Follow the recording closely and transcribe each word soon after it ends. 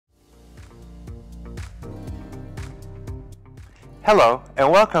Hello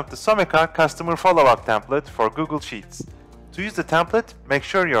and welcome to Someka Customer Follow-up Template for Google Sheets. To use the template, make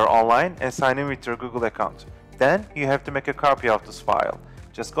sure you're online and sign in with your Google account. Then you have to make a copy of this file.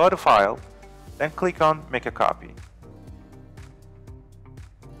 Just go to File, then click on Make a Copy.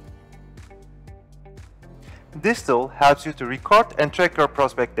 This tool helps you to record and track your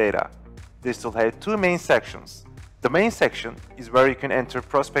prospect data. This tool has two main sections. The main section is where you can enter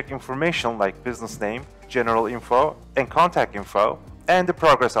prospect information like business name, general info, and contact info, and the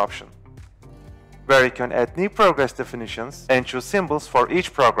progress option, where you can add new progress definitions and choose symbols for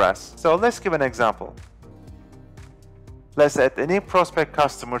each progress. So let's give an example. Let's add a new prospect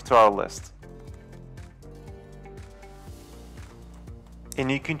customer to our list.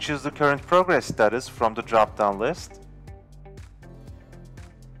 And you can choose the current progress status from the drop-down list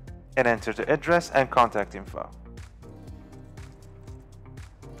and enter the address and contact info.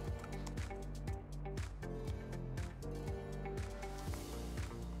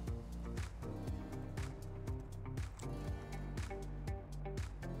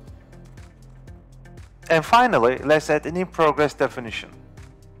 And finally, let's add a new progress definition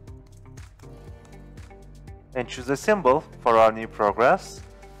and choose a symbol for our new progress.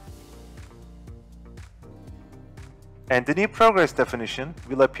 And the new progress definition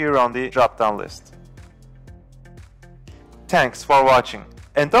will appear on the drop-down list. Thanks for watching,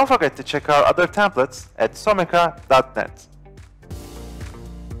 and don't forget to check our other templates at someka.net.